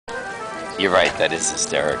You're right, that is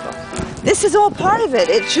hysterical. This is all part of it.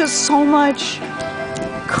 It's just so much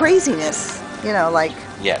craziness, you know, like...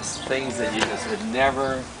 Yes, things that you just would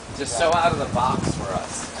never, just so out of the box for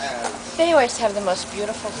us. They always have the most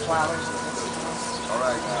beautiful flowers in this house. All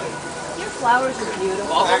right. Your flowers are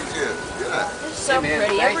beautiful. Thank you. Yeah. They're so Hey, man,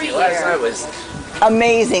 pretty thank every you. year. Last night was,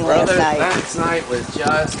 Amazing last night. last night was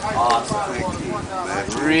just awesome.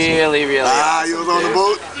 Really, really awesome. You was on the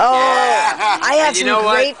boat? Oh, Yeah. I have And you some know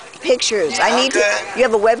what? great pictures. I need to... You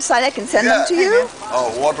have a website I can send them to you?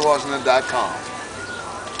 Oh, walterwashington.com.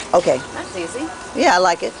 Okay. That's easy. Yeah, I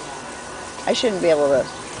like it. I shouldn't be able to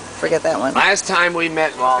forget that one. Last time we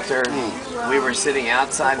met, Walter, we were sitting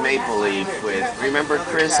outside Maple Leaf with, remember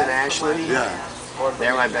Chris and Ashley? Yeah.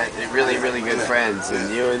 They're my really, really good friends,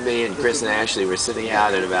 and you and me and Chris and Ashley were sitting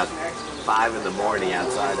out at about 5 in the morning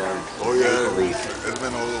outside of Maple Leaf. It's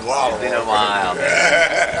been a little while. It's been a while,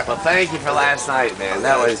 man. Well, thank you for last night, man.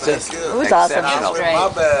 That was just It was awesome. exceptional.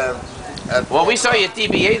 My bad. Well, we saw you at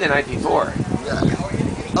DBA the night before.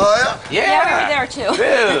 Oh, yeah? Yeah, we were there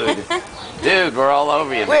too. Dude, we're all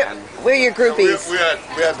over you, man. We're your groupies. We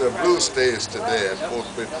had the blue stage today at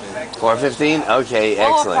 4:15. 4:15? Okay, Well,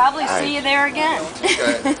 we'll excellent. probably All right. see you there again.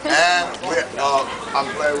 Okay. And I'm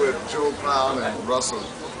playing with Joe Clown and Russell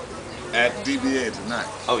at DBA tonight.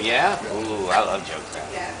 Oh, yeah? Ooh, I love Joe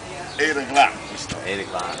Craft. 8 o'clock. 8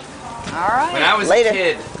 o'clock. All right. When I was Later. a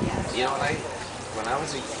kid, you know when I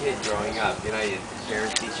was a kid growing up, you know, your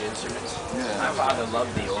parents teach you instruments. Yeah. My father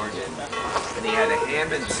loved the organ, and he had a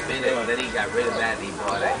Hammond spinet, and then he got rid of that and he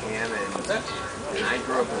bought a Hammond. And I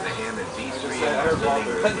grew up with a Hammond B3 in our living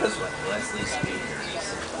room with Leslie speakers.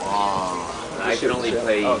 And I could only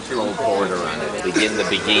play Cole Porter on it, Begin the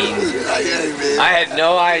Begin. I had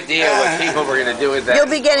no idea what people were going to do with that.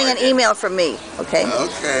 You'll be getting an email from me, okay?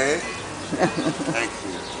 Okay. Thank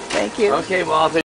you. Thank you. Okay, Walter.